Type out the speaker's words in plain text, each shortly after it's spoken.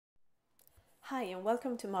Hi and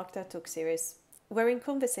welcome to MoCDA Talk series. We're in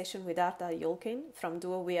conversation with Arda Yalkin from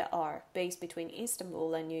duo We Are, based between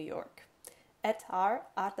Istanbul and New York. At Arda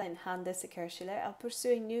and Hande Şekerciler are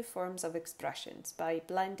pursuing new forms of expressions by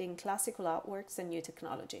blending classical artworks and new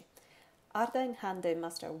technology. Arda and Hande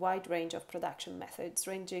master a wide range of production methods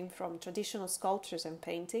ranging from traditional sculptures and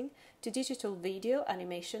painting to digital video,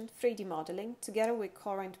 animation, 3D modeling, together with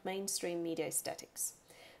current mainstream media aesthetics.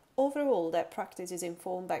 Overall, their practice is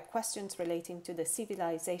informed by questions relating to the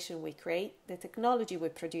civilization we create, the technology we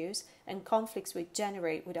produce, and conflicts we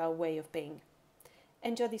generate with our way of being.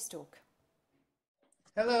 Enjoy this talk.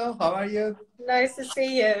 Hello, how are you? Nice to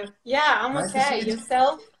see you. Yeah, I'm Nice to okay. see you.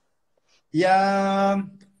 Yourself? Yeah,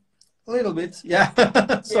 a little bit. Yeah,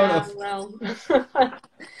 sort Yeah, of. well,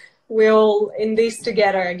 we're all in this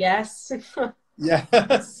together, I guess.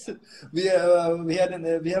 Yes, we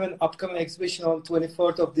have an upcoming exhibition on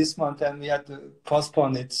 24th of this month, and we had to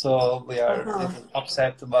postpone it, so we are a Uh-huh. little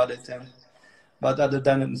upset about it. But other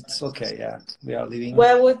than it, it's okay. Yeah, we are living.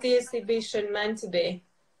 Where would the exhibition meant to be?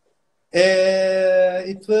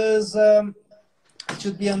 It was. It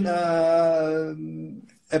should be a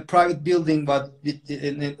private building, but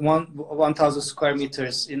in 1,000 square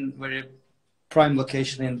meters in very prime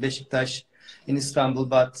location in Beşiktaş, in Istanbul.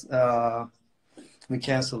 But we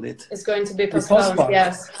canceled it. It's going to be We postponed, postponed.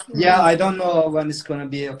 yes. Yeah, I don't know when it's gonna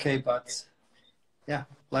be okay, but yeah,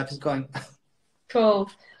 life is going. Cool.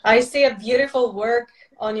 I see a beautiful work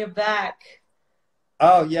on your back.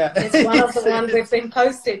 Oh yeah, It's one of the ones we've been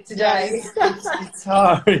posted yeah, today. it's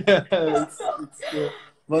hard. Yeah, it's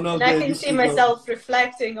one of And I the can see issues of- myself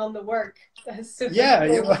reflecting on the work. That's super Yeah,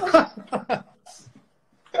 cool.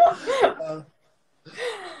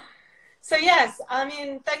 So yes, I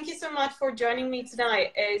mean, thank you so much for joining me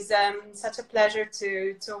tonight. It's such a pleasure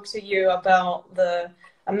to talk to you about the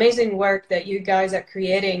amazing work that you guys are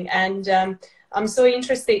creating, and I'm so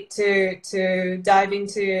interested to dive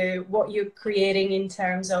into what you're creating in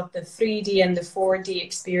terms of the 3D and the 4D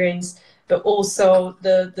experience, but also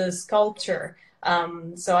the sculpture.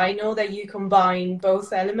 So I know that you combine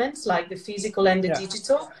both elements, like the physical and the Yeah.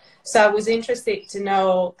 digital. So I was interested to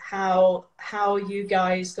know how you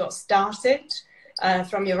guys got started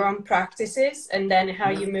from your own practices, and then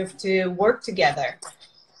how you moved to work together.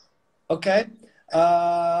 Okay.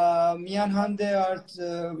 Me and Hande are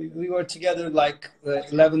we were together like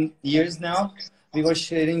 11 years now. We were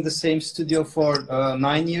sharing the same studio for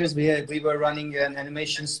 9 years. We were running an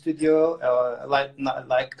animation studio,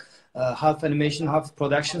 like half animation, half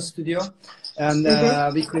production studio, and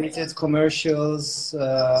we created commercials,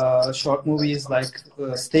 short movies, like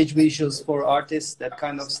stage visuals for artists, that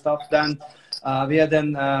kind of stuff. Then we had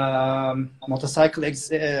an motorcycle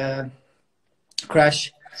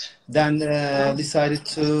crash. Then decided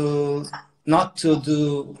to not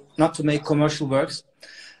to make commercial works.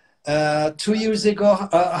 2 years ago,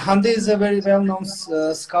 Hande is a very well-known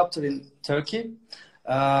sculptor in Turkey.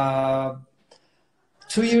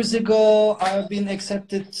 2 years ago, I've been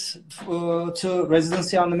accepted to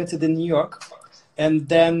Residency Unlimited in New York, and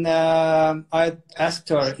then I asked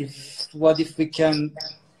her what if we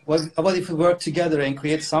work together and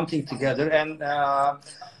create something together, and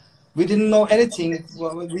we didn't know anything.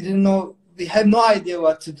 We had no idea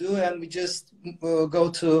what to do, and we just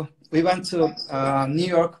we went to New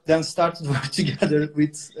York, then started work together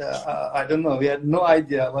with I don't know. We had no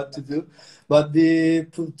idea what to do, but we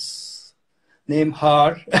put name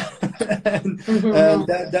Har. And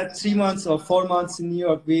that 3 months or 4 months in New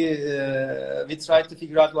York, we tried to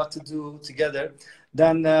figure out what to do together.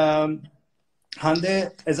 Then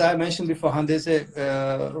Hande, as I mentioned before, Hande is a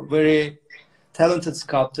very talented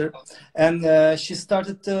sculptor, and she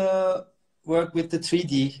started to work with the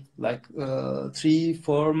 3D like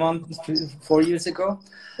 4 years ago.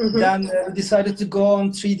 Then we decided to go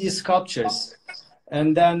on 3D sculptures,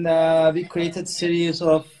 and then we created series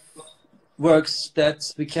of works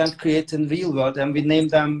that we can't create in real world, and we named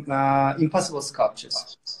them impossible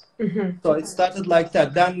sculptures. So it started like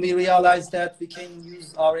that. Then we realized that we can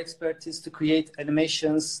use our expertise to create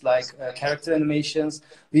animations, like character animations.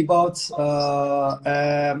 We bought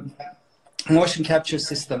a motion capture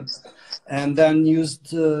system, and then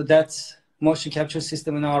used that motion capture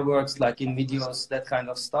system in our works, like in videos, that kind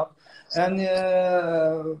of stuff. And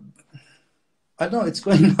I don't know, it's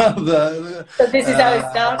going well. So this is how it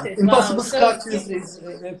started. Impossible Wow. Sculptures is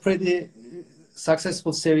a pretty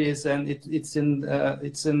successful series, and it's in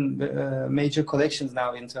major collections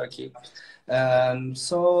now in Turkey, and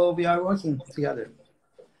so we are working together.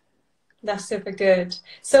 That's super good.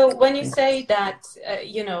 So when you say that,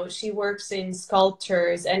 you know, she works in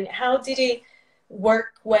sculptures, and how did it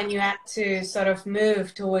work when you had to sort of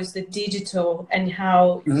move towards the digital, and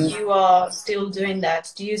how you are still doing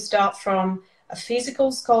that? Do you start from a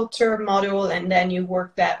physical sculpture model and then you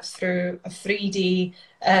work that through a 3D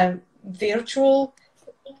virtual,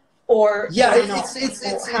 or yeah, or not?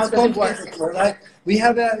 How does it work? Like, we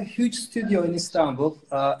have a huge studio in Istanbul,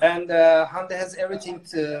 and Hande has everything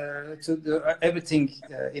to do, everything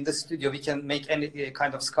in the studio. We can make any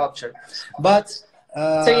kind of sculpture, but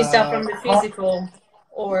So you start from the physical,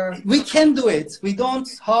 or we can do it. We don't.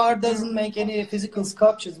 Hard doesn't make any physical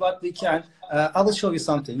sculptures, but we can. I will show you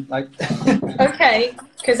something. Like, okay,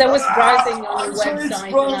 because I was browsing on your so website.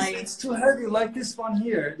 it's bronze. It's too heavy. Like this one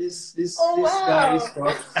here. This wow. guy is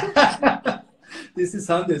from. This is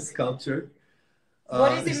Hande's sculpture.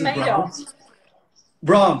 What is it made of?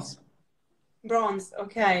 Bronze. Bronze.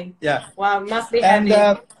 Okay. Yeah. Wow, must be heavy.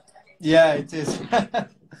 And yeah, it is.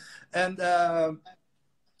 And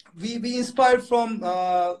we inspired from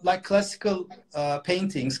like classical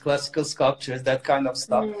paintings, classical sculptures, that kind of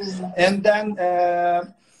stuff. And then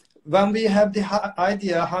when we have the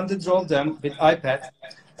idea, Hande drew them with iPad,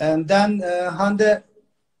 and then Hande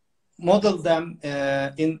modeled them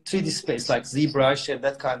in 3D space, like ZBrush and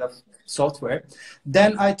that kind of software.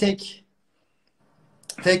 Then I take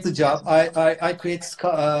the job. I create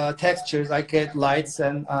textures, I create lights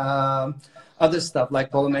and other stuff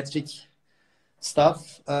like volumetric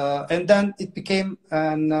stuff, and then it became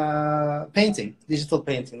an painting, digital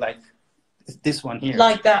painting, like this one here.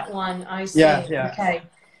 Like that one, I see. Yeah, yeah. Okay.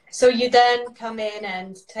 So you then come in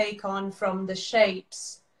and take on from the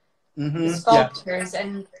shapes, the sculptures,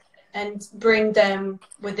 and bring them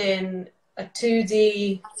within a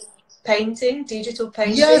 2D painting, digital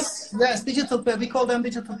painting. Yes, digital. We call them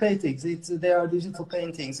digital paintings. They are digital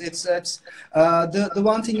paintings. It's the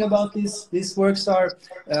one thing about these works are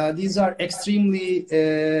these are extremely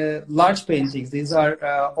large paintings. These are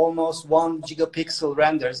almost 1 gigapixel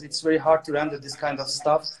renders. It's very hard to render this kind of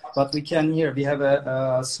stuff, but we can here. We have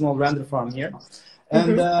a small render farm here,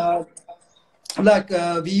 and like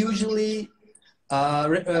we usually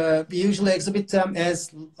exhibit them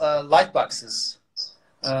as light boxes.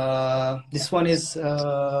 This one is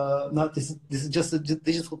not this is just a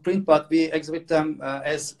digital print, but we exhibit them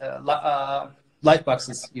as light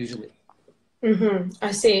boxes usually.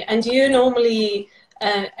 I see. And do you normally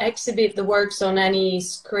exhibit the works on any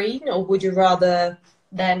screen, or would you rather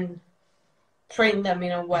then print them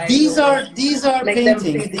in a way? These are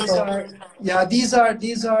paintings.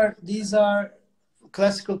 These are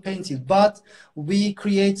classical paintings, but we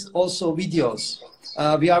create also videos.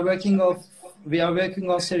 We are working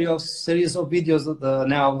on series of videos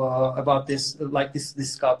now about this, like this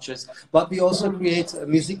sculptures. But we also create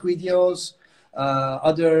music videos,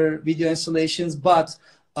 other video installations. But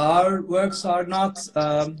our works are not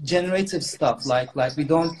generative stuff. Like we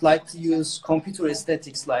don't like to use computer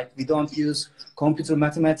aesthetics. Like we don't use computer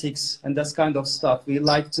mathematics and that kind of stuff. We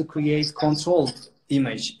like to create controlled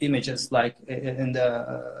images, like in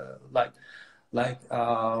the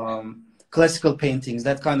classical paintings,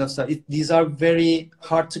 that kind of stuff. These are very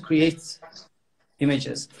hard to create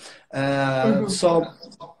images. So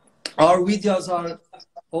our videos are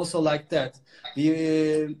also like that.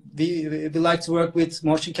 We like to work with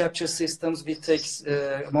motion capture systems. We take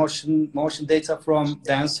motion data from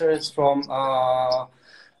dancers, from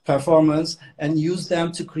performance, and use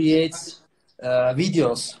them to create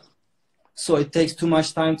videos. So it takes too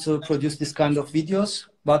much time to produce this kind of videos,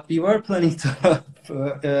 but we were planning to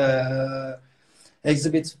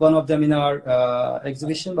exhibit one of them in our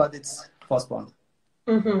exhibition, but it's postponed.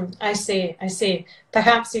 I see.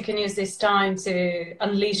 Perhaps you can use this time to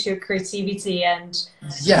unleash your creativity and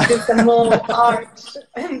do some more art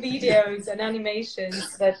and videos and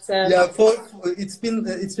animations. But it's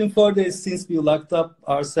been 4 days since we locked up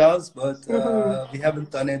ourselves, but we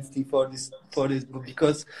haven't done anything for this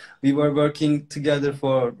because we were working together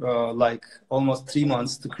for like almost 3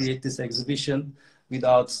 months to create this exhibition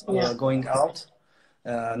without going out.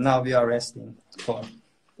 Now we are resting for.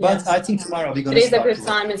 But I think tomorrow we're going to start. It is a good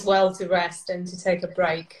time as well to rest and to take a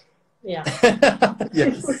break. Yeah.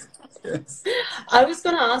 Yes. I was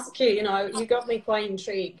going to ask you, you got me quite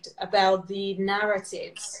intrigued about the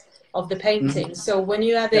narratives of the painting. So when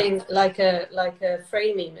you're having like a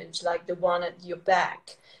frame image, like the one at your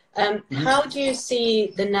back, how do you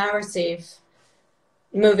see the narrative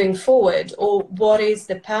moving forward, or what is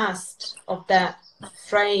the past of that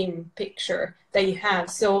frame picture that you have?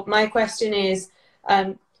 So my question is,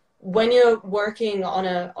 when you're working on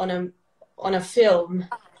a film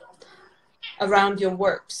around your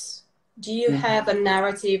works, do you have a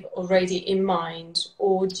narrative already in mind,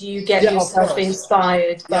 or do you get Yeah, of yourself course.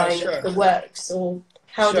 inspired Yeah, by sure. the works, or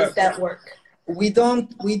how Sure. does that work? We don't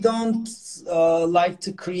like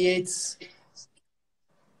to create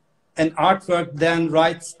an artwork, then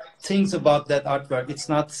write things about that artwork. It's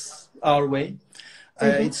not our way.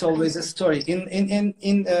 It's always a story.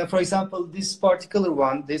 For example, this particular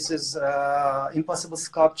one, this is Impossible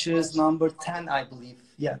Sculptures number 10, I believe.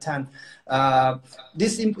 Yeah, 10.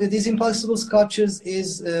 This Impossible Sculptures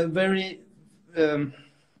is very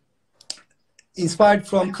inspired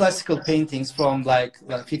from classical paintings from like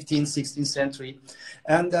 15th, 16th century.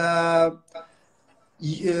 And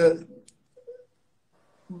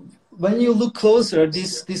when you look closer,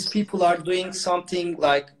 these people are doing something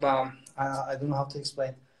like, I don't know how to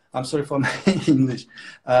explain. I'm sorry for my English.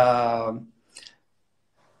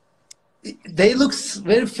 They look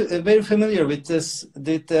very familiar with this,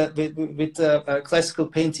 with classical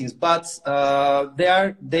paintings, but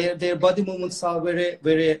their body movements are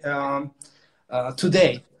very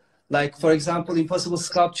today. Like, for example, Impossible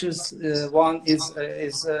Sculptures, one is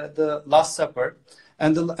the Last Supper,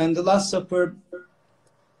 and the Last Supper,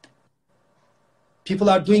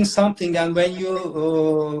 people are doing something, and when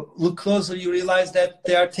you look closer, you realize that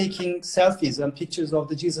they are taking selfies and pictures of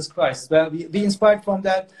the Jesus Christ. Well, we inspired from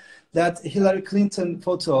that Hillary Clinton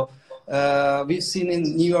photo we've seen in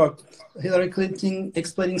New York. Hillary Clinton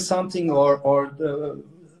explaining something or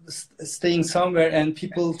staying somewhere, and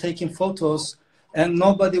people taking photos, and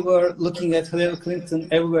nobody were looking at Hillary Clinton.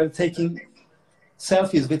 Everywhere taking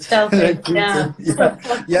selfies with Hillary Clinton.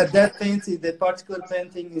 Yeah, that painting, that particular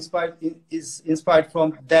painting, is inspired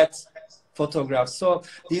from that photograph. So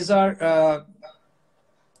these are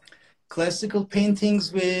classical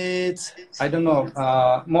paintings with, I don't know,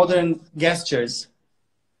 modern gestures,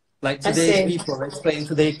 like today's people, explain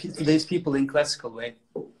today's people in classical way.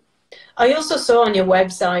 I also saw on your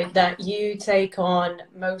website that you take on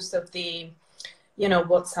most of the,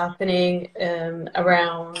 what's happening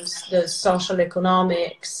around the social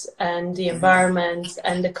economics and the environment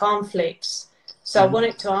and the conflicts. So I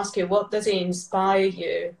wanted to ask you, what does it inspire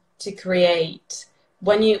you to create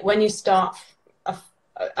when you start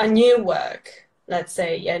a new work, let's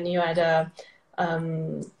say, and you had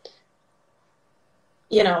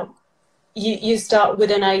you start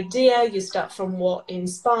with an idea, you start from what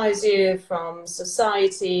inspires you, from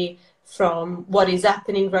society, from what is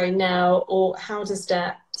happening right now, or how does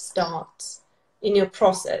that start in your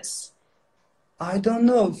process? I don't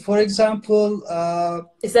know. For example,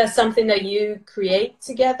 is there something that you create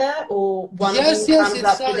together, or one of you comes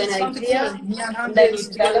up with an idea and then you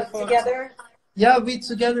develop together? Yeah, we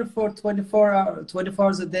together for 24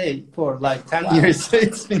 hours a day for like 10 years.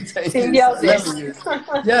 It's been 10 years, 11 years.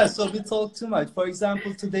 Yeah, so we talk too much. For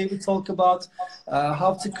example, today we talk about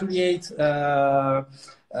how to create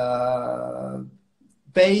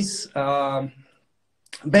base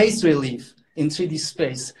relief in 3D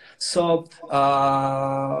space. So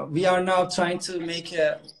we are now trying to make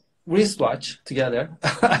a wristwatch together.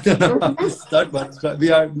 I don't know how to start, but we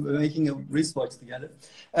are making a wristwatch together.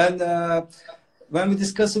 And when we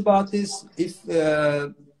discuss about this, if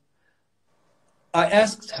I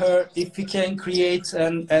asked her if we can create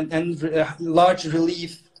an large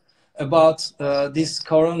relief about this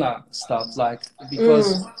corona stuff, like,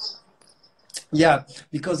 because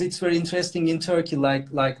because it's very interesting in Turkey.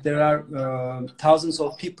 Like there are thousands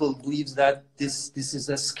of people believes that this is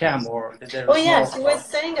a scam, or there is yes, you were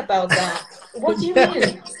saying about that. What do you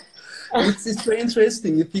mean? It's very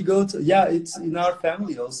interesting. If you go to, it's in our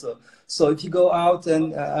family also. So if you go out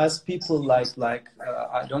and ask people like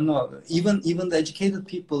I don't know, even the educated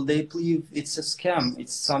people, they believe it's a scam.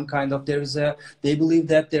 It's some kind of, they believe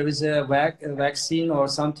that there is a vaccine or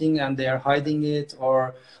something, and they are hiding it,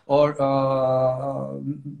 or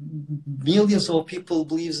millions of people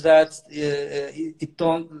believes that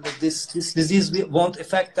this disease won't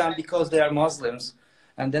affect them because they are Muslims,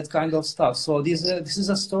 and that kind of stuff. So this is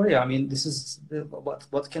a story. I mean, this is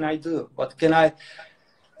what can I do? What can I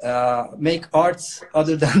make art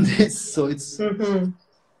other than this? So it's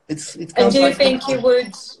it and do you think you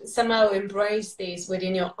would somehow embrace this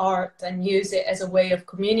within your art and use it as a way of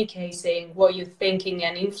communicating what you're thinking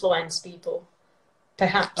and influence people,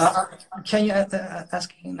 perhaps? Can you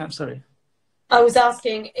ask again? I'm sorry. I was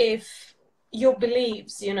asking if your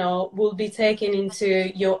beliefs, will be taken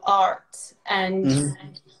into your art, and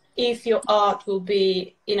if your art will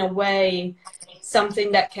be, in a way,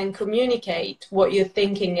 something that can communicate what you're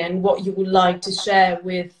thinking and what you would like to share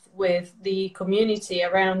with the community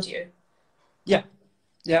around you.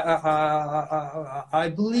 I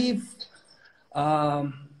believe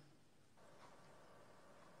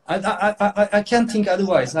I can't think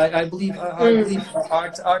otherwise. I believe I believe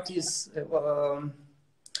art is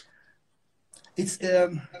it's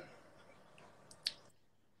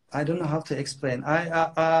I don't know how to explain.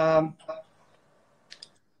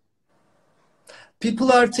 People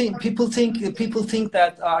think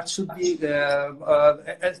that art should be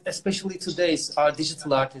especially today's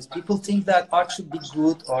digital artists. People think that art should be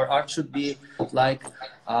good or art should be like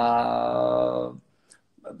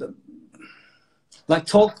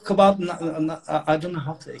talk about. I don't know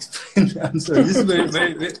how to explain. I'm sorry. This is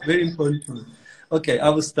very important to me. Okay, I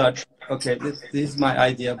will start. Okay, this is my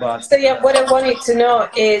idea about. So yeah, what I wanted to know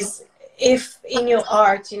is if in your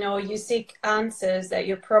art, you seek answers that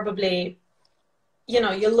you're probably,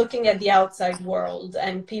 you're looking at the outside world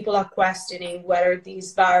and people are questioning whether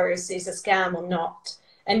this virus is a scam or not.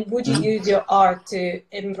 And would you use your art to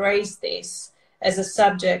embrace this as a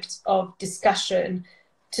subject of discussion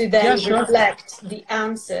to then reflect the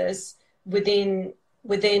answers within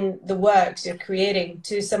the works you're creating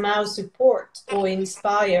to somehow support or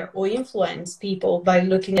inspire or influence people by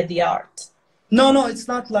looking at the art? No, it's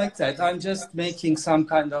not like that. I'm just making some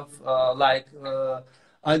kind of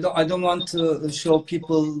I don't want to show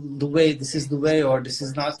people the way, this is the way, or this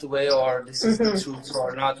is not the way, or this is the truth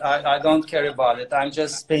or not. I don't care about it. I'm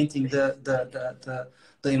just painting the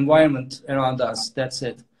environment around us. That's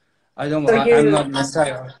it. I'm not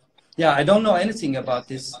Messiah. Yeah, I don't know anything about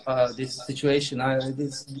this situation.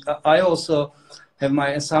 I also have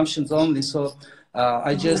my assumptions only. So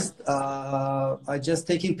I just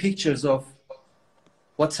taking pictures of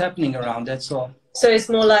what's happening around. That's all. So it's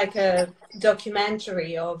more like a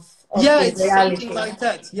documentary of it's reality. Something like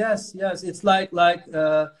that. Yes. It's like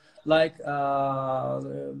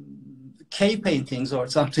cave paintings or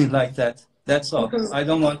something like that. That's all. I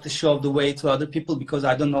don't want to show the way to other people because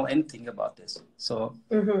I don't know anything about this. So.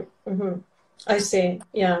 I see.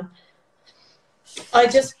 Yeah. I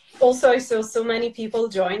saw so many people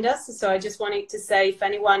joined us. So I just wanted to say, if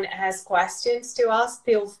anyone has questions to ask,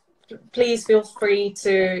 please feel free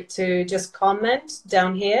to just comment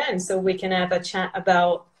down here, and so we can have a chat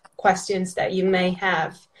about questions that you may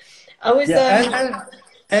have.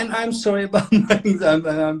 And I'm sorry about my things. I'm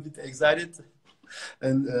a bit excited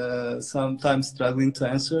and sometimes struggling to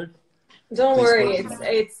answer. Don't worry,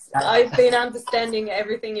 I've been understanding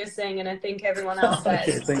everything you're saying, and I think everyone else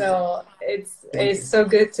has. So it's so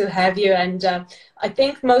good to have you. And I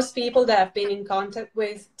think most people that I've been in contact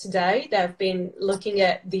with today, that have been looking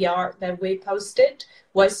at the art that we posted,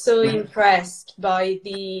 was so impressed by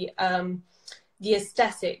the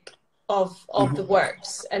aesthetic of the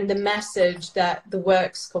works and the message that the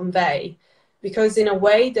works convey. Because in a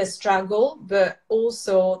way, there's struggle, but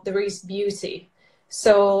also there is beauty.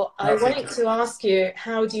 So I wanted to ask you,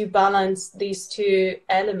 how do you balance these two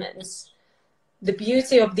elements? The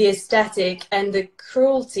beauty of the aesthetic and the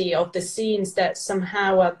cruelty of the scenes that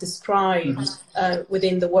somehow are described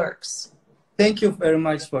within the works. Thank you very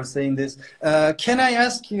much for saying this. Can I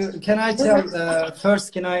ask you, can I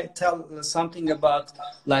tell something about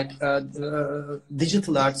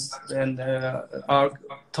digital arts and our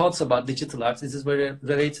thoughts about digital arts? This is very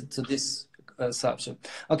related to this subject.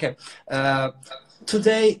 Okay.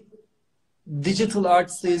 Today, digital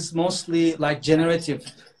arts is mostly like generative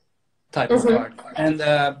type of art,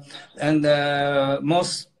 and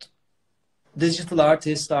most digital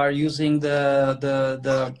artists are using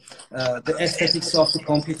the aesthetics of the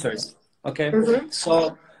computers. Okay,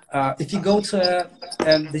 so if you go to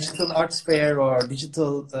a digital arts fair or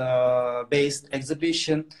digital based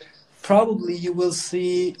exhibition, probably you will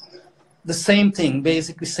see the same thing,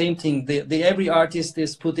 basically same thing. Every artist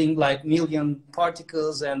is putting like million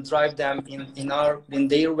particles and drive them in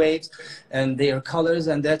their waves and their colors,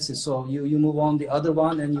 and that's it. So you move on the other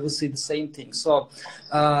one and you will see the same thing. So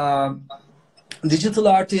digital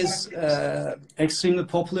art is extremely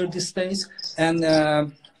popular these days,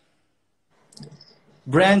 and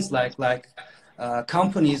brands like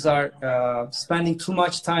companies are spending too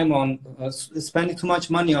much time on spending too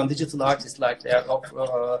much money on digital artists, like they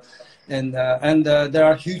are and there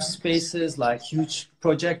are huge spaces like huge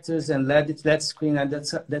projectors and LED screen and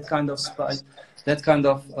that kind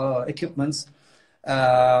of equipments.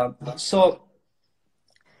 So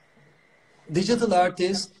digital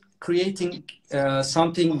artists creating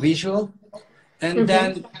something visual and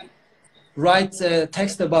then write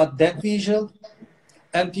text about that visual,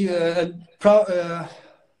 and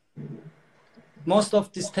most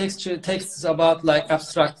of this text is about like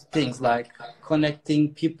abstract things, like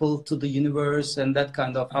connecting people to the universe and that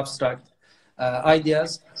kind of abstract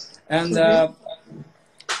ideas. And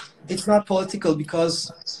it's not political,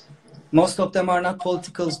 because most of them are not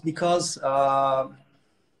political, because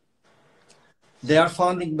they are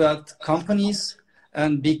funding but companies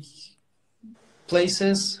and big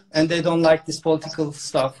places, and they don't like this political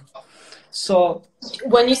stuff. So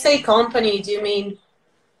when you say company, do you mean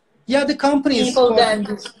the companies people that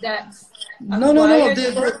no, acquire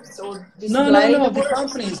the works or display the the works?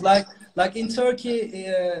 companies like in Turkey,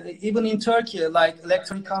 even in Turkey, like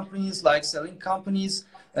electronic companies, like selling companies,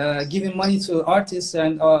 giving money to artists,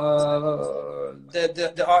 and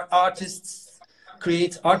the artists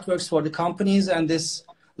create artworks for the companies, and this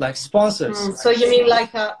like sponsors. So you mean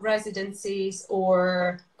like residencies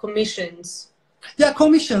or commissions? Yeah,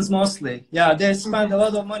 commissions mostly. Yeah, they spend a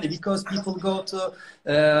lot of money because people go to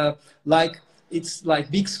like it's like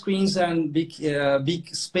big screens and big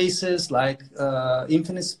spaces, like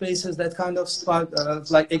infinite spaces, that kind of stuff,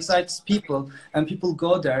 like excites people, and people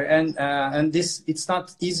go there, and this, it's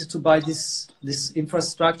not easy to buy this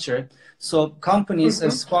infrastructure. So companies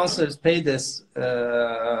and sponsors pay this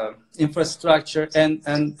infrastructure,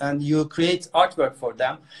 and you create artwork for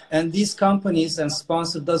them. And these companies and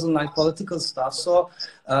sponsors doesn't like political stuff, so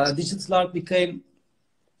digital art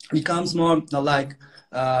becomes more like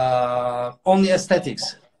only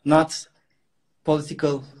aesthetics, not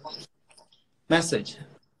political message.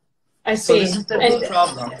 I So see. this is the big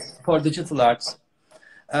problem for digital arts.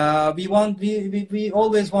 We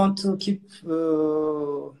always want to keep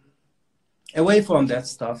away from that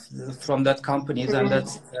stuff, from that companies, and that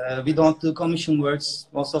we don't do commission works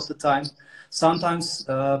most of the time. Sometimes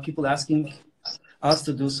people asking us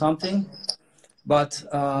to do something, but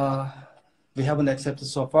we haven't accepted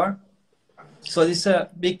so far. So this is a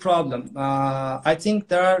big problem. I think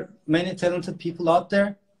there are many talented people out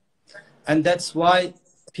there, and that's why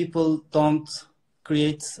people don't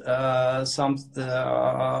create some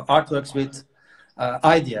artworks with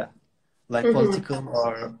idea, like political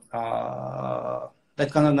or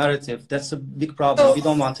that kind of narrative. That's a big problem. So, we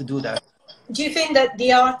don't want to do that. Do you think that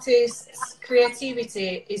the artist's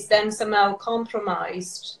creativity is then somehow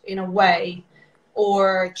compromised in a way,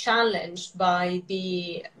 or challenged by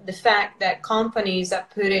the fact that companies are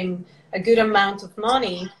putting a good amount of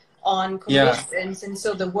money on commissions, and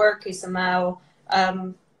so the work is somehow,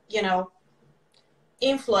 you know,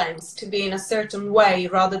 influenced to be in a certain way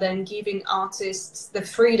rather than giving artists the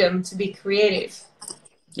freedom to be creative?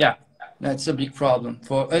 Yeah, that's a big problem,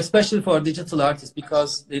 especially for digital artists,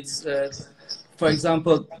 because it's, for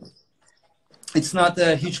example, it's not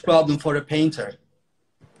a huge problem for a painter.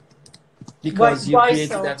 Because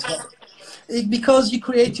because you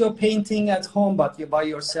create your painting at home, but you by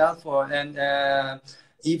yourself,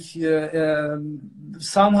 if you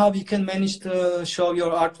somehow you can manage to show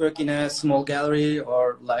your artwork in a small gallery,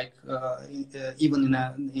 or like even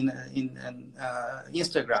in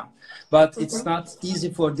Instagram. But it's not easy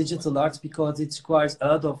for digital art because it requires a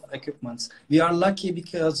lot of equipment. We are lucky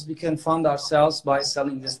because we can fund ourselves by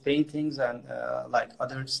selling these paintings and like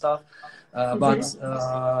other stuff. But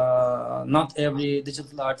not every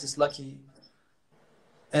digital art is lucky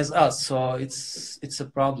as us, so it's a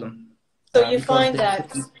problem. So you find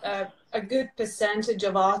that a good percentage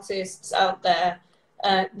of artists out there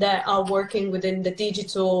that are working within the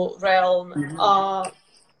digital realm are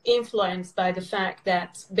influenced by the fact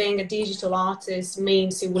that being a digital artist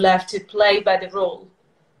means you will have to play by the rule.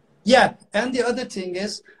 Yeah, and the other thing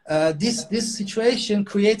is this situation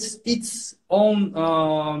creates its own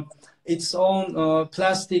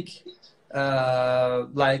plastic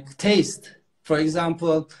like taste. For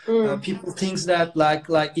example, people think that like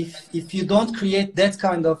if you don't create that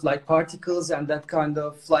kind of like particles and that kind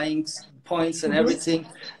of flying points and everything,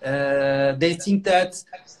 they think that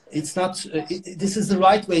it's not. This is the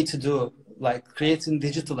right way to do, like creating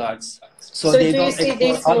digital arts. So they don't see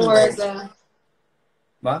this more as a...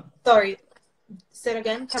 What? Sorry. Say it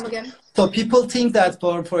again. Come again. So people think that,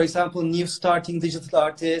 for example, new starting digital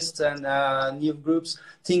artists and new groups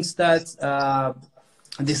thinks that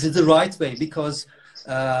this is the right way because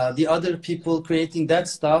the other people creating that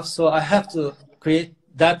stuff. So I have to create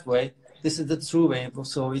that way. This is the true way.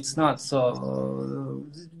 So it's not. So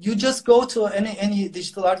you just go to any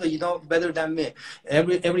digital art, you know better than me.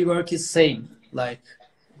 Every work is same. Like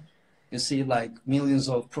you see, like millions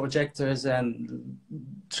of projectors and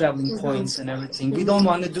traveling points and everything. We don't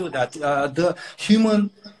want to do that. The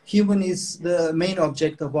human is the main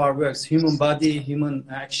object of our works. Human body, human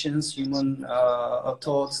actions, human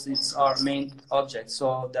thoughts. It's our main object.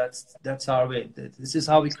 So that's our way. This is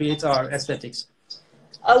how we create our aesthetics.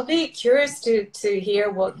 I'll be curious to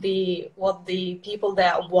hear what the people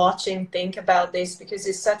that are watching think about this, because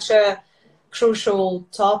it's such a crucial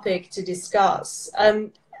topic to discuss.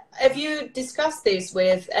 Have you discussed this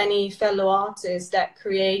with any fellow artists that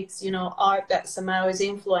creates, art that somehow is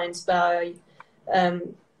influenced by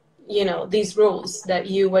you know, these rules that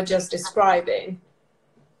you were just describing?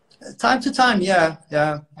 Time to time, yeah.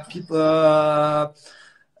 People,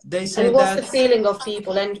 they say and what's that. the feeling of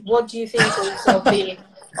people, and what do you think also of the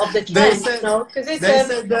They trend? said, No, because it's they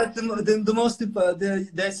said that the most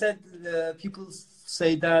they said people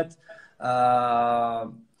say that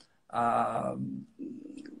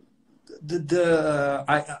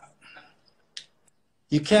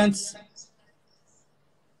you can't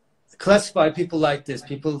classify people like this.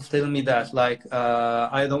 People tell me that, like,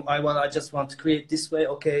 I just want to create this way.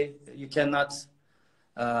 Okay, you cannot,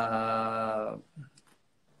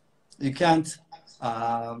 you can't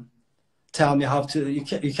tell me how to.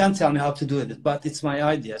 You can't tell me how to do it. But it's my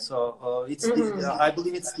idea. So I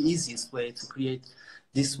believe it's the easiest way to create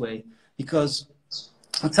this way, because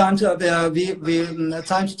time to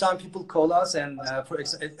time people call us, and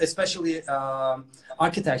especially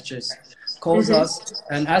architectures calls us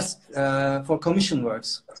and ask for commission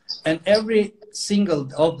works, and every single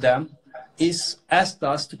of them is asked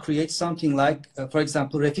us to create something like, for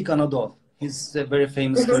example, Refik Anadol. He's a very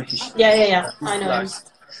famous Turkish. Yeah. I know him.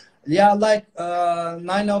 Yeah, like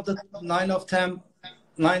 9 of 10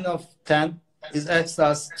 is asked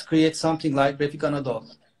us to create something like Refik Anadol.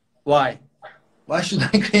 Why? Why should I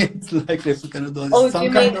create like Refik Anadol? Oh, some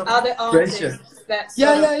you kind mean of other artists pressure. that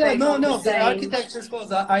Yeah. No. the The architecture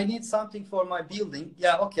goes, I need something for my building.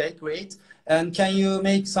 Yeah, okay, great. And can you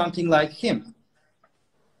make something like him?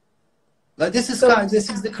 Like this is this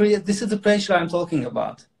is the pressure I'm talking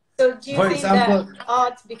about. So do you For think example, that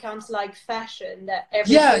art becomes like fashion, that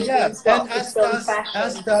everything is and its own fashion?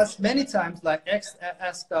 asked us many times, like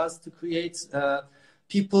asked us to create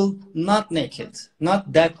people not naked,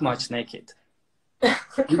 not that much naked.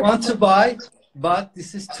 We want to buy, but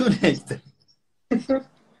this is too naked. To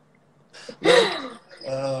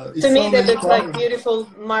me, they look like beautiful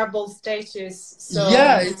marble statues. So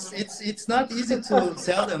yeah, it's not easy to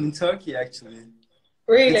sell them in Turkey, actually.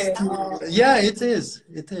 Really? Yeah, it is.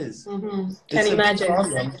 It is. Can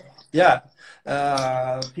imagine. Yeah.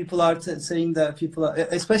 People are saying that people are,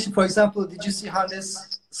 especially, for example, did you see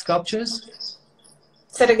Hande's sculptures?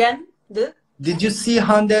 Say it again? Did you see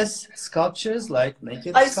Hande's sculptures, like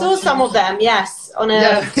naked I sculptures? saw some of them, yes, on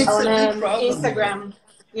Instagram.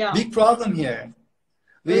 Yeah. Big problem here.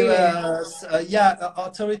 We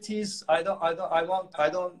authorities. I don't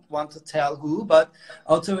want to tell who, but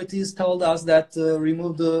authorities told us that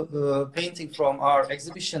remove the painting from our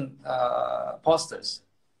exhibition posters,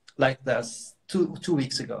 like this 2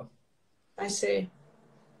 weeks ago. I see.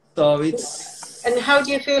 So it's. And how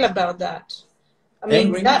do you feel about that? I mean,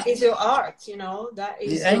 angry. That is your art, you know. That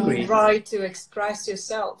is your right to express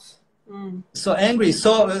yourself. So angry.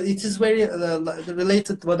 So it is very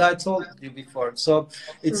related to what I told you before. So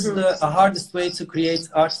it's the hardest way to create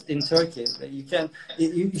art in Turkey.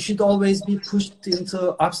 You should always be pushed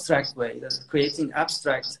into abstract way, creating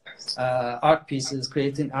abstract art pieces,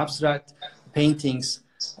 creating abstract paintings.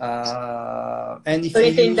 And if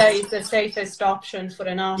you think that is the safest option for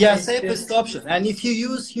an artist? Yeah, safest option. And if you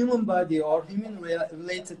use human body or human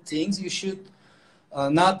related things, you should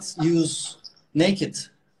not use naked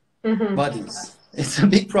bodies. It's a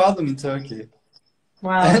big problem in Turkey.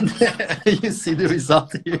 Wow. And you see the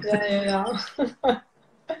result here. Yeah.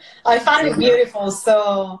 I find it beautiful.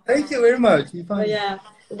 So thank you very much. Yeah.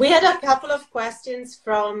 We had a couple of questions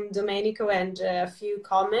from Domenico and a few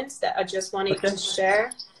comments that I just wanted to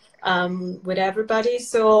share with everybody.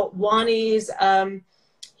 So one is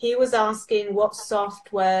he was asking what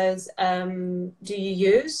softwares do you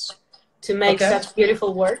use to make such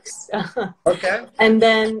beautiful works. And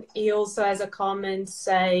then he also has a comment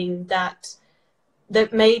saying that there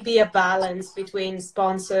may be a balance between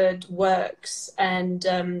sponsored works and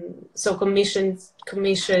so commissions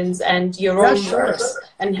and your own works,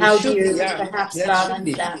 and how do you perhaps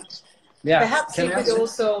balance that? Perhaps you could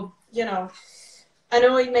also, you know, I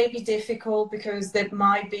know it may be difficult because there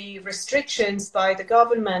might be restrictions by the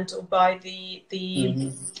government or by the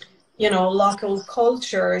you know, local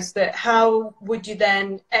cultures, that how would you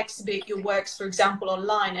then exhibit your works, for example,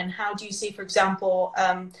 online? And how do you see, for example,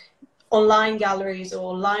 online galleries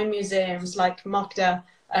or online museums like MoCDA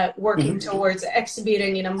working towards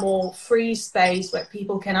exhibiting in a more free space where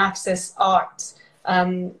people can access art,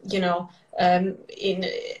 you know, in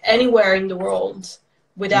anywhere in the world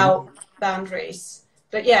without boundaries?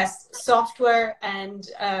 But yes, software and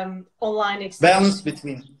online exhibition. Balance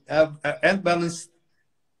between and balance.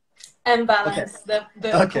 And balance the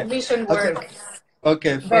commission work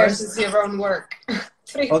versus your own work.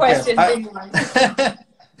 3 questions in one.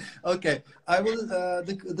 Okay, I will.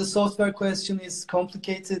 The software question is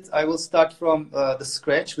complicated. I will start from the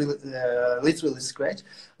scratch, literally scratch.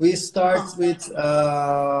 We start with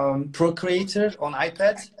Procreator on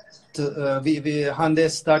iPad. We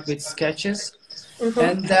Hande start with sketches,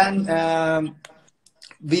 and then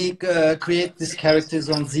we create these characters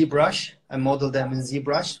on ZBrush and model them in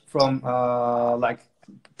ZBrush from like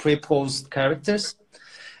pre-posed characters.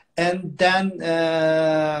 And then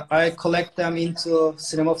I collect them into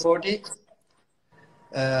Cinema 4D.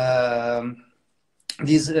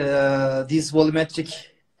 These volumetric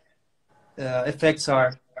effects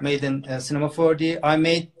are made in Cinema 4D. I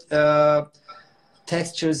made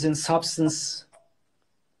textures in Substance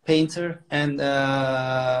Painter and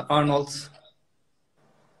Arnold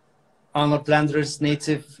Blender's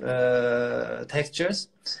native textures,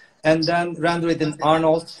 and then render it in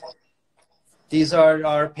Arnold. These are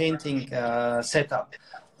our painting setup.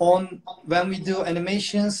 When we do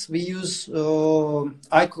animations, we use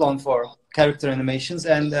iClone for character animations,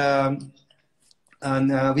 and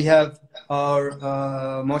we have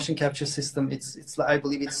our motion capture system. It's I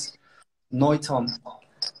believe it's Noiton.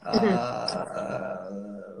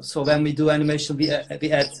 So when we do animation, we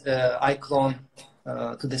add iClone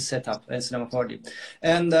to this setup in Cinema 4D.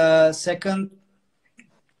 And second,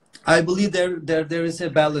 I believe there is a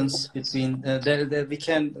balance between we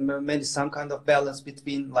can manage some kind of balance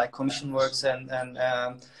between like commission works and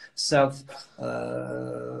self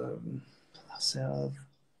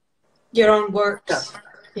your own work.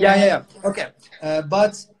 Yeah. Okay,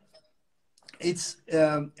 but it's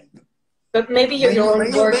but maybe your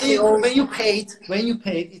own work. When you paid,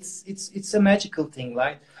 it's a magical thing,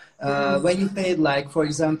 right? When you paid, like for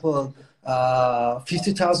example,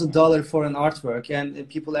 $50,000 for an artwork, and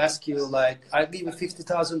people ask you like, "I give you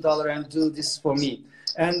 $50,000 and do this for me,"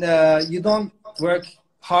 and you don't work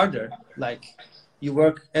harder, like you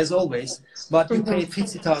work as always, but you paid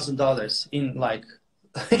 $50,000 in like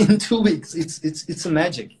in 2 weeks. It's a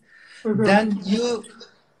magic. Then you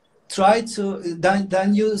try to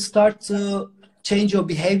then you start to change your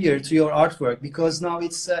behavior to your artwork, because now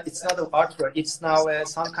it's not an artwork, it's now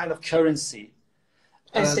some kind of currency.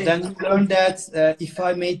 Then you learn that if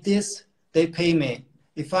I made this, they pay me.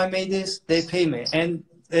 If I made this, they pay me, and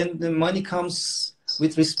the money comes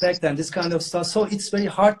with respect and this kind of stuff. So it's very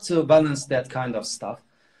hard to balance that kind of stuff,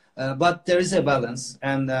 but there is a balance,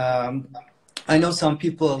 and I know some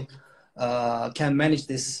people can manage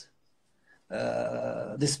this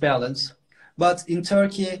balance. But in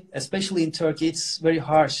Turkey, especially in Turkey, it's very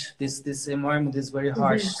harsh. This environment is very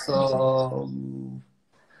harsh. So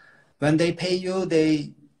when they pay you,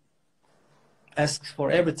 they ask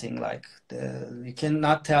for everything. Like you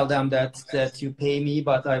cannot tell them that you pay me,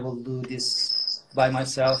 but I will do this by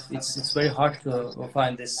myself. It's very hard to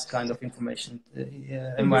find this kind of information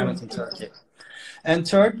environment in Turkey. And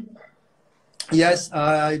third, yes,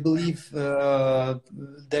 I believe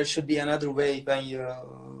there should be another way when you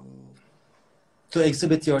to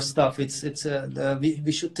exhibit your stuff.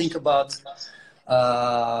 We should think about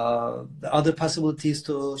the other possibilities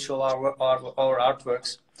to show our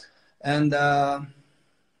artworks, and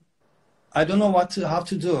I don't know how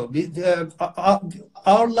to do.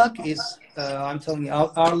 Our luck is, I'm telling you,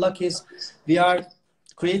 our luck is we are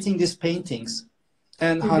creating these paintings,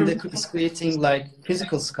 and Hande is creating like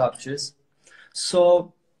physical sculptures.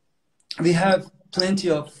 So we have plenty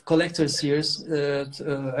of collectors here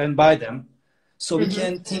and buy them. So we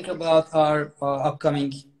can think about our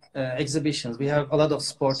upcoming exhibitions. We have a lot of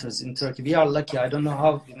sporters in Turkey. We are lucky. I don't know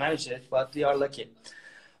how we manage it, but we are lucky.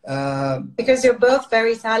 Because you're both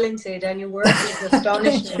very talented and your work is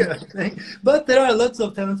astonishing. But there are lots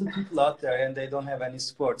of talented people out there, and they don't have any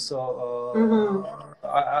sport. So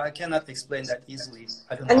I cannot explain that easily.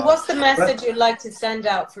 I don't know. What's the message you'd like to send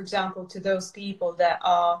out, for example, to those people that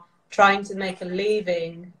are trying to make a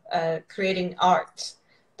living creating art,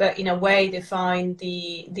 but in a way they find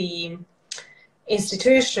the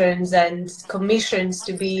institutions and commissions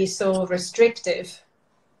to be so restrictive?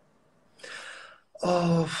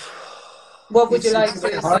 What would you like to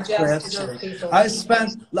suggest to those people? I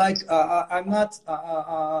spent like I'm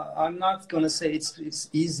not gonna say it's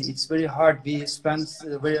easy. It's very hard. We spent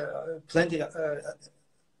a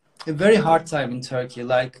very hard time in Turkey.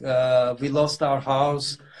 Like we lost our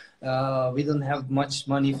house. We didn't have much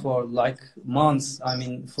money for like months. I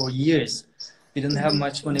mean, for years. We didn't have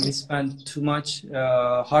much money. We spent too much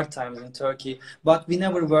hard times in Turkey. But we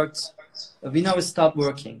never worked. We never stopped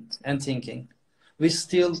working and thinking. We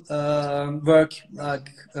still work like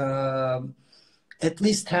at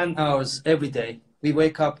least 10 hours every day. We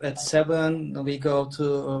wake up at 7.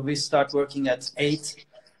 We start working at 8.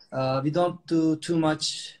 We don't do too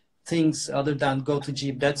much things other than go to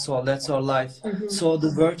gym. That's all. That's our life. So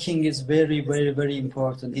the working is very, very, very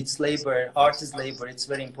important. It's labor. Art is labor. It's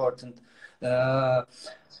very important.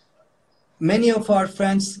 Many of our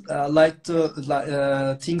friends like to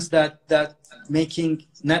thinks that making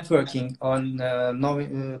networking on knowing,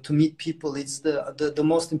 to meet people, it's the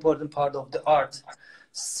most important part of the art.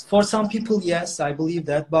 For some people, yes, I believe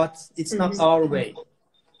that, but it's not our way.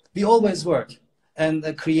 We always work and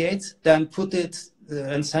create, then put it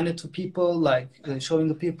and send it to people, like showing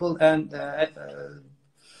the people, and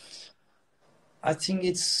I think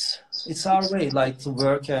it's our way, like to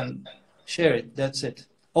work and share it. That's it.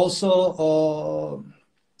 Also,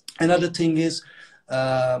 another thing is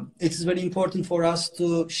it is very important for us to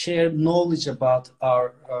share knowledge about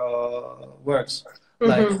our works.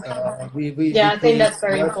 Like we I think that's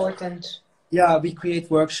very work, important. yeah, we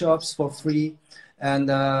create workshops for free, and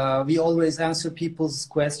we always answer people's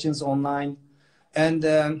questions online. And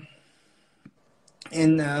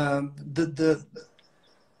in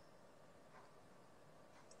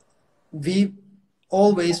we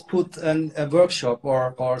always put a workshop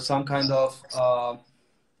or some kind of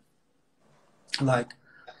like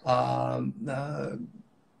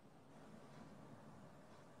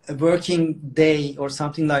a working day or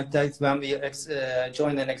something like that when we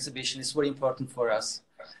join an exhibition. Is very important for us,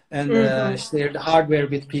 and share the hardware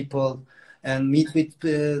with people and meet with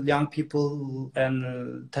young people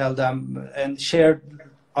and tell them and share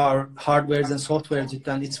our hardwares and softwares with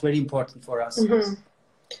them. It's very important for us.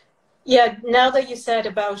 Yeah, now that you said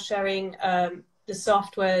about sharing the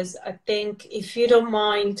softwares, I think if you don't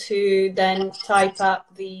mind to then type up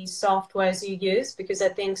the softwares you use, because I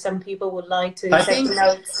think some people would like to take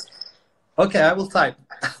notes. Okay, I will type.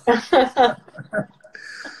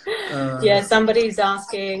 Yeah, somebody's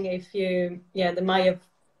asking if they might have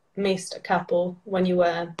missed a couple when you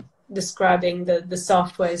were describing the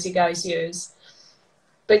softwares you guys use.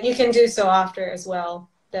 But you can do so after as well.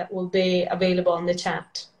 That will be available on the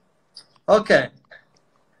chat. Okay.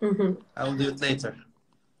 I will do it later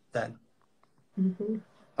then.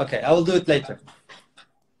 Okay, I will do it later.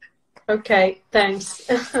 Okay, thanks.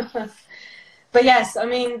 But yes, I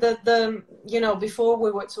mean before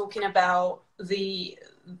we were talking about the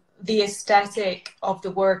aesthetic of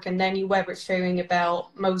the work, and then you were referring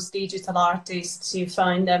about most digital artists, you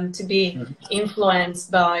find them to be influenced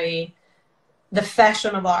by the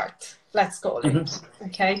fashion of art, let's call it.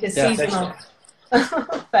 Okay, the seasonal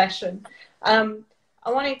fashion. I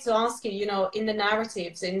wanted to ask you, in the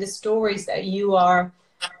narratives, in the stories that you are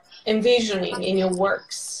envisioning in your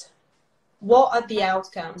works, what are the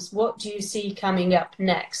outcomes? What do you see coming up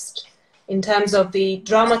next in terms of the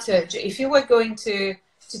dramaturgy? If you were going to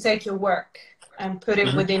take your work and put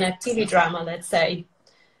it within a TV drama, let's say,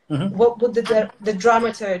 what would the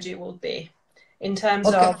dramaturgy will be in terms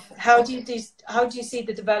of how do you see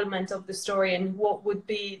the development of the story, and what would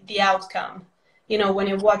be the outcome? When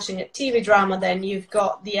you're watching a TV drama, then you've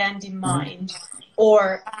got the end in mind.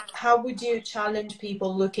 Or how would you challenge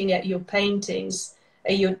people looking at your paintings,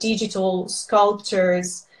 your digital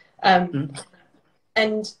sculptures, and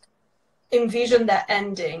envision that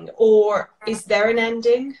ending? Or is there an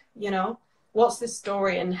ending? What's the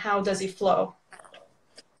story and how does it flow?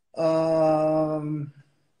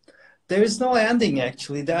 There is no ending,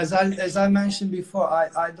 actually. As I mentioned before,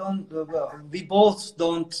 I don't. We both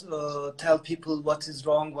don't tell people what is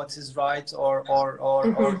wrong, what is right, or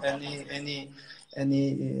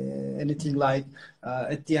anything like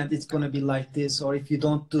at the end it's going to be like this, or if you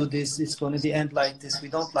don't do this, it's going to be end like this. We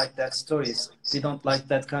don't like that stories. We don't like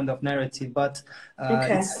that kind of narrative. But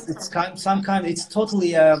it's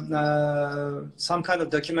totally some kind of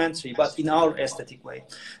documentary, but in our aesthetic way.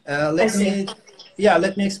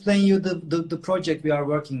 Let me explain you the project we are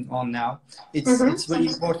working on now. It's very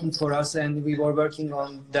important for us, and we were working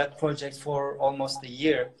on that project for almost a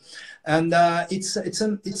year. And it's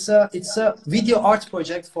a video art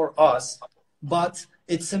project for us, but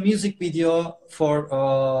it's a music video for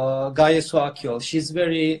Gaye Su Akyol. She's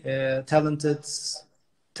very talented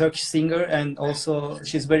Turkish singer, and also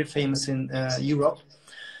she's very famous in Europe.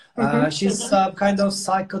 She's a kind of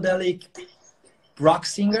psychedelic rock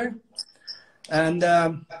singer. And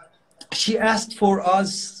she asked for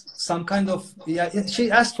us some kind of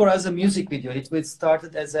she asked for us a music video. It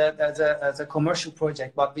started as a commercial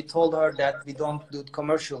project, but we told her that we don't do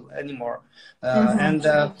commercial anymore. And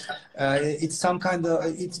it's some kind of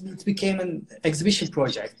it became an exhibition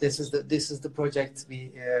project. This is the project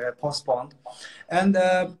we postponed. And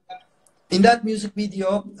in that music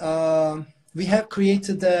video, we have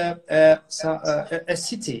created a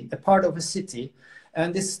city, a part of a city.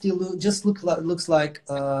 And this still just looks like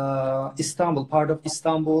Istanbul, part of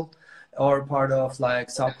Istanbul. or part of like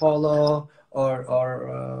Sao Paulo,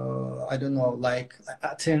 or I don't know, like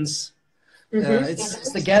Athens.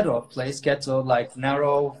 It's the ghetto place, ghetto, like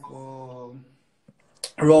narrow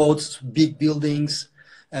roads, big buildings,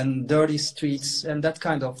 and dirty streets, and that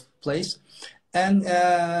kind of place. And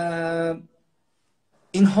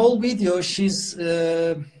in whole video, she's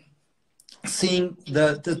seeing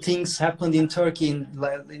the things happened in Turkey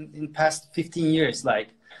in past 15 years. Like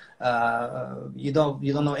you don't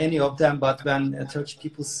know any of them, but when Turkish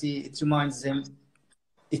people see, it reminds them.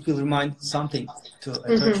 It will remind something to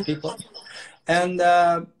Turkish people. And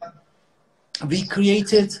we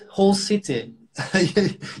created whole city.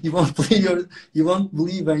 You won't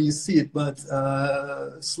believe when you see it, but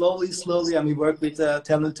slowly, and we work with a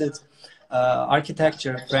talented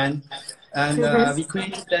architecture friend, and we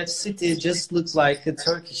created that city. Just looks like a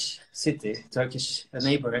Turkish city, Turkish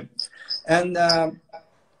neighborhood. And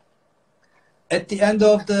at the end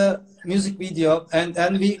of the music video,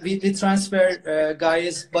 and we transfer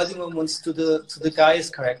Gaye's body movements to the Gaye's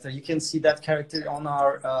character. You can see that character on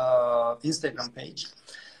our Instagram page.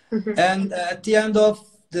 And at the end of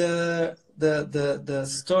the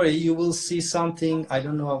story, you will see something, I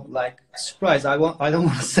don't know, like surprise. I don't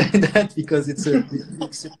want to say that because it's a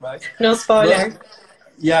big surprise. No spoiler. But,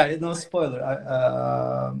 yeah, no spoiler.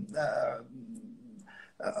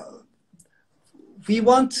 We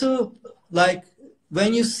want to, like,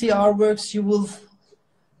 when you see our works, you will,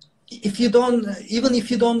 even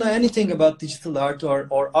if you don't know anything about digital art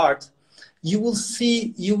or art, you will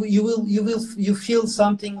see, you feel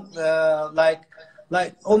something like,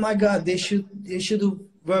 oh my God, they should have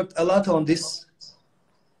worked a lot on this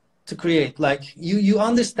to create. Like you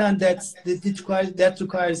understand that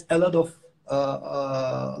requires a lot of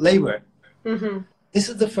labor. This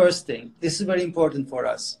is the first thing. This is very important for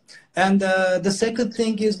us. And the second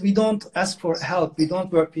thing is we don't ask for help. We don't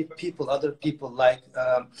work with other people. Like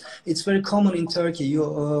it's very common in Turkey.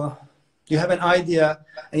 You have an idea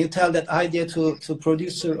and you tell that idea to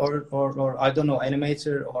producer or I don't know,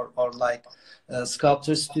 animator or like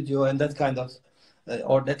sculptor studio and that kind of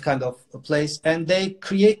or that kind of a place, and they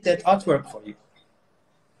create that artwork for you.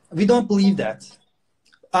 We don't believe that.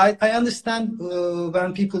 I understand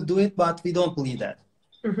when people do it, but we don't believe that.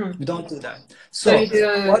 We don't do that. So you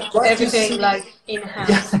do everything like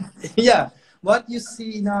in-house. Yeah, what you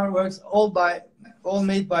see in our works all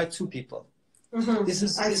made by two people. This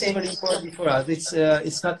is very important for us.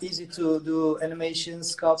 It's not easy to do animation,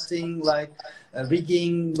 sculpting, like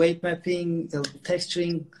rigging, weight mapping,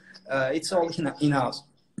 texturing. It's all in-house.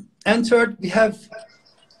 And third, we have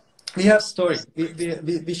story.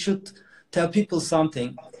 We should tell people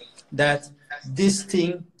something, that this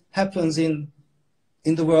thing happens in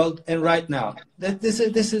the world and right now. That this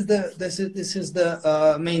is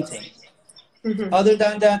the main thing. Other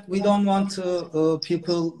than that, we don't want to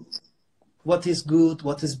people what is good,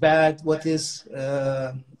 what is bad, what is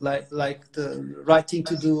like the right thing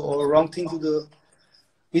to do or wrong thing to do.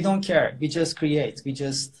 We don't care. We just create. We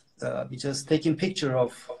just taking picture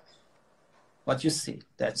of what you see.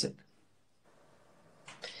 That's it.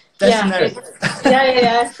 That's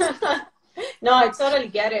yeah. No, I totally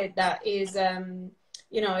get it. That is,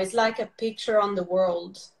 it's like a picture on the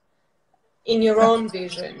world in your own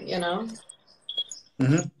vision,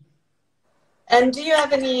 And do you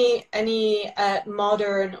have any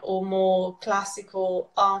modern or more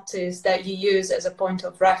classical artists that you use as a point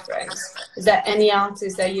of reference? Is there any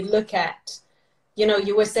artist that you look at?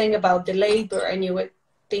 You were saying about the labor, and you were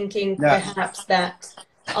thinking perhaps that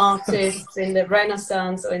artists in the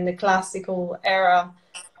Renaissance or in the classical era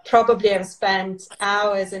probably have spent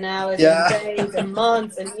hours and hours and days and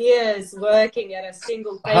months and years working at a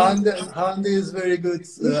single painting. Hande is very good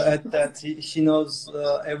at that. She knows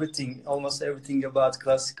everything, almost everything about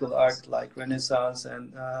classical art, like Renaissance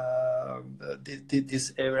and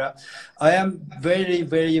this era. I am very,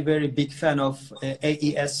 very, very big fan of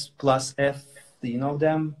AES plus F. Do you know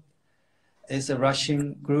them? It's a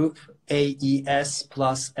Russian group, AES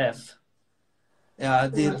plus F. Yeah,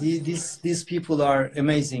 these people are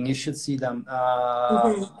amazing. You should see them.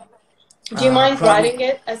 Do you mind writing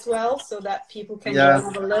it as well so that people can go and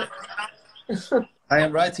have a look? I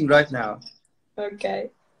am writing right now.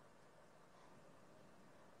 Okay.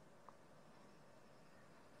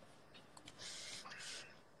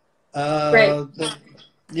 Great.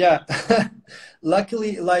 Yeah.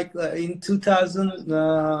 Luckily, like in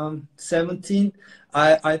 2017,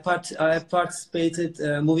 I participated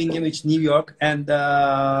Moving Image New York, and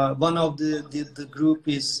one of the group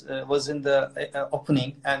was in the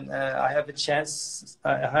opening, and I have a chance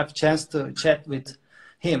to chat with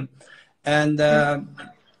him, and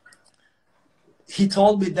he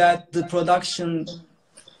told me that the production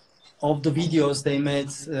of the videos they made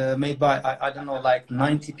by I don't know, like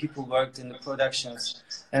 90 people worked in the productions,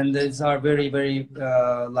 and these are very, very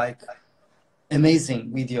like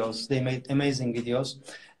amazing videos. They made amazing videos,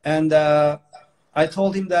 and I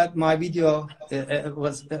told him that my video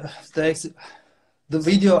was the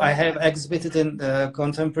video I have exhibited in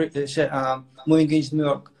contemporary Moving in New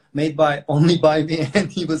York, made only by me,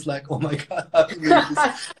 and he was like, "Oh my God, how you made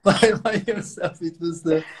this by yourself?" It was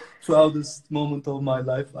the proudest moment of my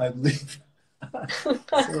life, I believe.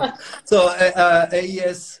 So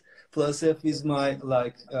AES plus F is my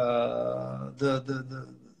like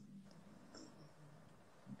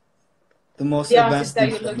the most advanced that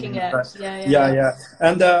you're looking at. Yeah.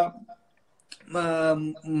 And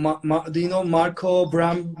do you know Marco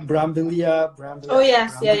Brambilla? Oh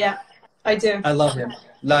yes, yeah, I do. I love him.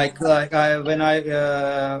 Like when I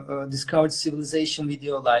discovered Civilization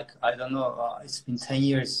video, like I don't know, it's been 10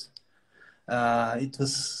 years. It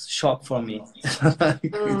was shock for me.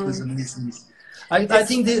 It was amazing. I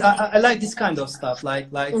think I like this kind of stuff,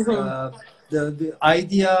 like the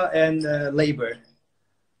idea and labor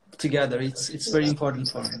together. It's very important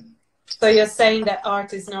for me. So you're saying that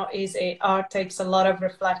art is not easy. Art takes a lot of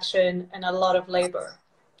reflection and a lot of labor,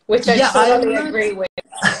 which I totally agree with.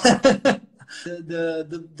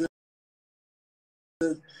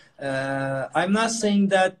 I'm not saying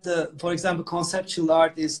that, for example, conceptual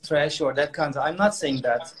art is trash or that kind of. I'm not saying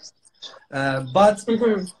that, but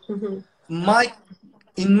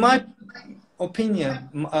in my opinion,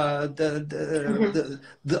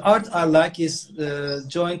 the art I like is the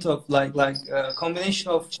joint of like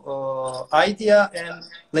combination of idea and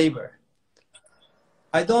labor.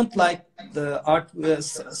 I don't like the art.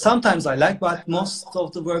 Sometimes I like, but most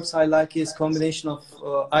of the works I like is combination of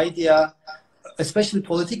idea, especially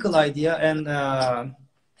political idea, and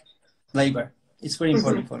labor. It's very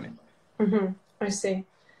important for me. I see.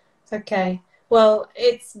 Okay. Well,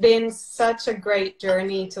 it's been such a great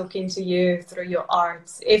journey talking to you through your art.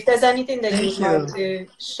 If there's anything that you'd like to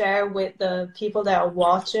share with the people that are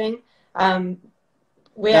watching,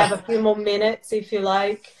 we have a few more minutes if you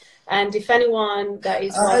like. And if anyone that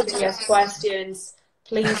is watching has questions,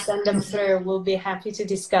 please send them through. We'll be happy to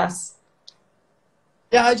discuss.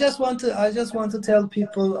 Yeah, I just want to tell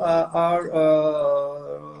people our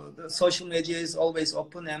social media is always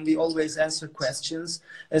open, and we always answer questions,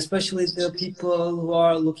 especially the people who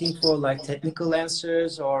are looking for like technical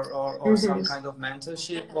answers or some kind of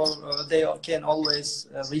mentorship, or they can always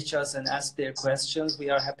reach us and ask their questions. We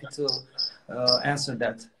are happy to answer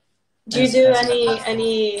that. Do you do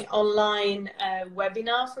any online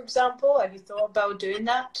webinar, for example? Have you thought about doing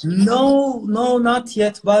that? No, not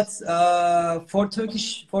yet. But for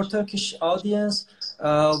Turkish audience,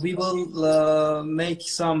 we will make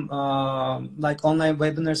some like online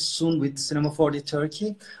webinars soon with Cinema 4D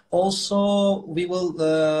Turkey. Also, we will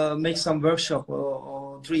make some workshop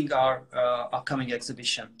during our upcoming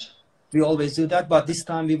exhibition. We always do that, but this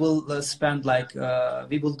time we will spend like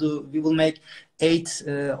we will make 8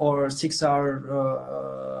 or 6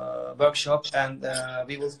 hour workshop, and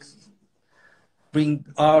we will bring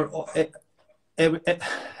our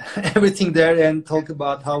everything there and talk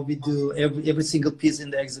about how we do every single piece in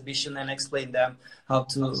the exhibition and explain them how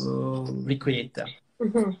to recreate them.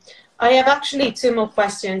 I have actually 2 more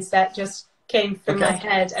questions that just came through my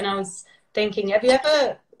head, and I was thinking, have you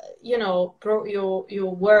ever, you know, brought your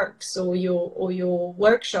works or your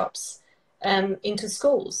workshops into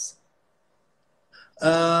schools?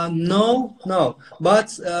 No,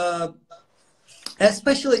 but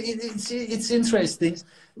especially it's interesting.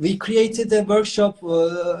 We created a workshop.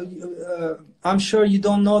 I'm sure you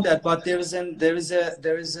don't know that, but there is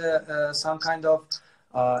some kind of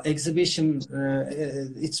exhibition.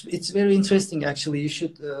 It's very interesting, actually. You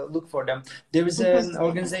should look for them. There is an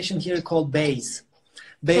organization here called BASE.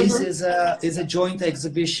 BASE is a joint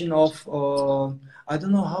exhibition of I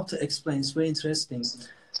don't know how to explain. It's very interesting.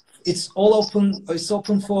 It's all open. It's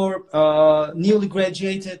open for newly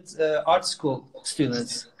graduated art school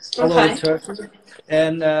students all over Turkey,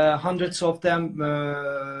 and hundreds of them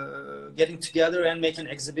getting together and making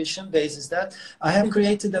an exhibition. BASE is that. I have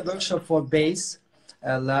created a workshop for BASE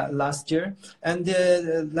last year, and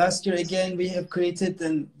last year again we have created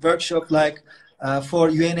a workshop like for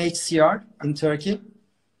UNHCR in Turkey.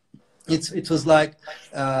 It was like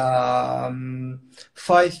 5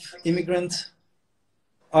 immigrant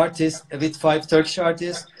artists with 5 Turkish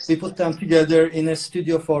artists. We put them together in a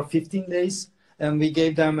studio for 15 days, and we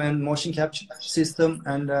gave them a motion capture system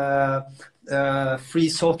and free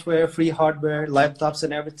software, free hardware, laptops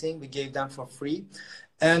and everything. We gave them for free.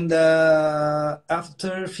 And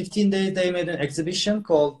after 15 days, they made an exhibition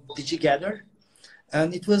called DigiGather,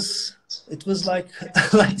 and it was like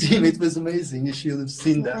like dream. It was amazing. You should have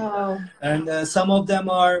seen them. Wow. And some of them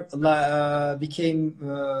are became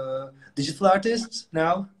digital artists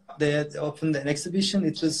now. They had opened an exhibition.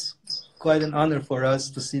 It was quite an honor for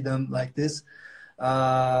us to see them like this.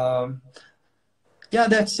 Yeah,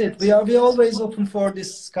 that's it. We always open for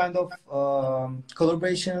this kind of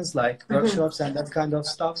collaborations, like workshops and that kind of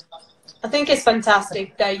stuff. I think it's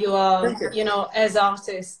fantastic that you are, you know, as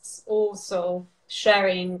artists also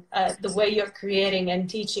sharing the way you're creating and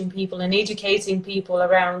teaching people and educating people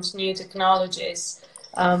around new technologies.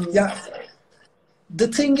 Yeah, the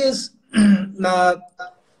thing is, I'm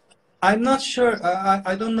not sure.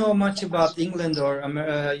 I don't know much about England or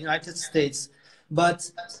United States.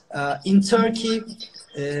 But in Turkey,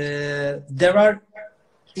 there are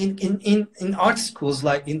in art schools,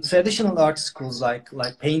 like in traditional art schools, like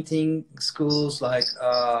painting schools, like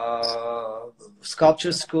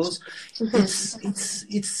sculpture schools,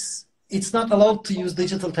 it's not allowed to use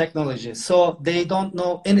digital technology. So they don't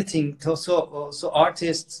know anything. So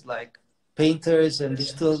artists like painters and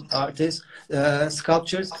digital artists,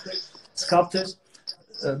 sculptors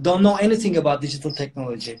don't know anything about digital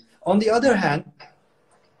technology. On the other hand,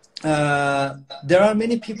 there are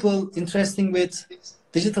many people interested with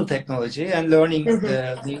digital technology and learning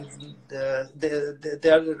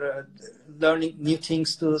they're learning new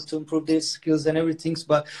things to improve their skills and everything.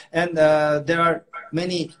 And there are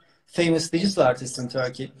many famous digital artists in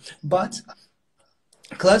Turkey. But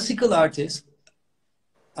classical artists,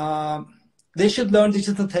 they should learn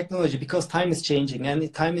digital technology because time is changing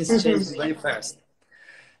and time is changing very fast.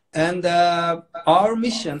 And our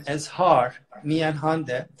mission as HAR, me and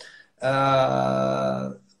Hande,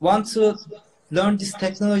 want to learn this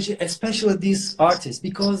technology, especially these artists,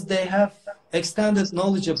 because they have extended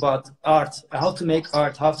knowledge about art, how to make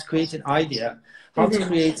art, how to create an idea, how to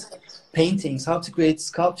create paintings, how to create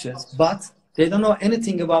sculptures, but they don't know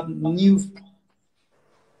anything about new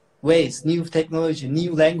ways, new technology,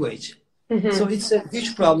 new language. So it's a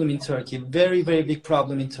huge problem in Turkey, very, very big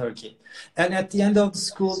problem in Turkey. And at the end of the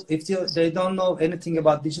school, if they don't know anything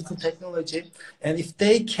about digital technology, and if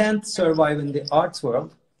they can't survive in the art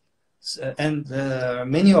world, and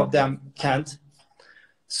many of them can't,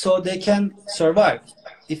 so they can survive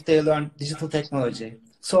if they learn digital technology.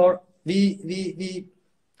 So we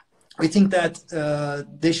think that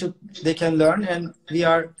they can learn, and we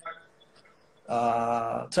are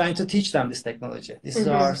trying to teach them this technology. This is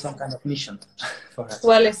some kind of mission for us.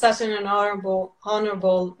 Well, it's such an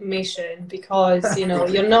honorable mission, because you know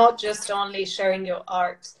you're not just only sharing your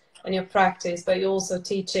art and your practice, but you're also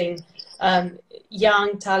teaching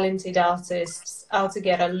young talented artists how to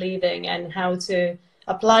get a living and how to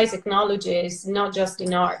apply technologies, not just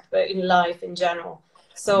in art but in life in general.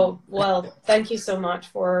 So, well, thank you so much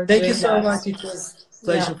for Thank doing you so that. much. It was a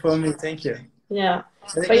pleasure for me. Thank you. Yeah.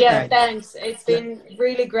 But yeah, thanks. It's been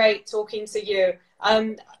really great talking to you.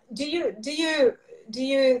 Do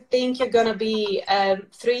you think you're gonna be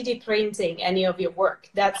 3D printing any of your work?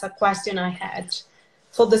 That's a question I had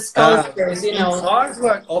for the sculptures. You know,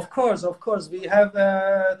 artwork, of course. We have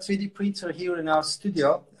a 3D printer here in our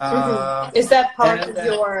studio. Is that part of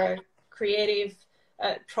your creative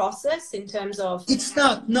process in terms of? It's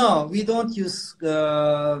not. No, we don't use.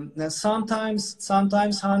 Sometimes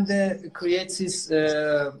Hande creates his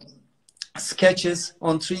sketches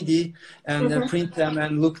on 3D and print them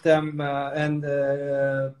and look them and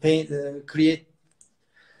paint, create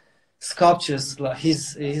sculptures like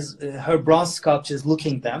her bronze sculptures,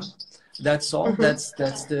 looking them. That's all. That's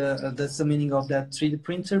the meaning of that 3D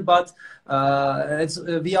printer. But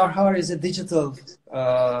VRHAR is a digital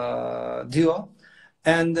duo.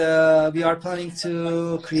 And we are planning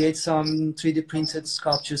to create some 3D printed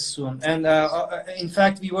sculptures soon. And in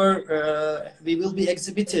fact, we will be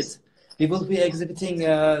exhibiting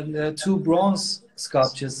 2 bronze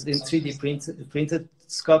sculptures in 3D printed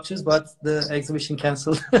sculptures, but the exhibition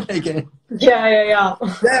canceled again. Yeah.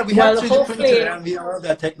 Yeah, we have 3D printer and we have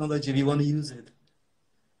that technology. We want to use it.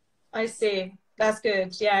 I see. That's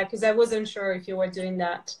good. Yeah, because I wasn't sure if you were doing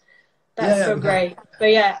that. That's so great.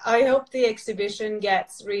 But yeah, I hope the exhibition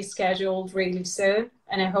gets rescheduled really soon,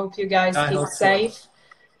 and I hope you guys keep safe.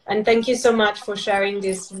 And thank you so much for sharing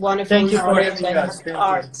this wonderful knowledge and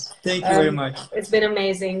art. Thank you very much. It's been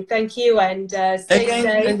amazing. Thank you, and stay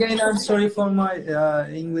safe. Again, I'm sorry for my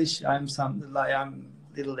English. I'm a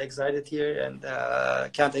little excited here and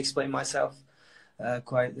can't explain myself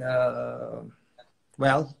quite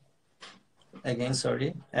well. again,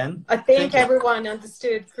 sorry. And I think everyone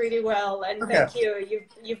understood pretty well, and okay. thank you.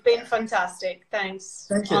 You've been fantastic. Thanks.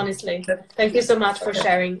 Thank you. Honestly, thank you so much for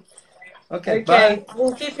sharing. Okay. Okay, Bye.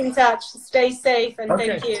 we'll keep in touch. Stay safe, and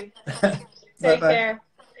Okay. thank you. Bye Take bye. care.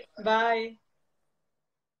 Bye.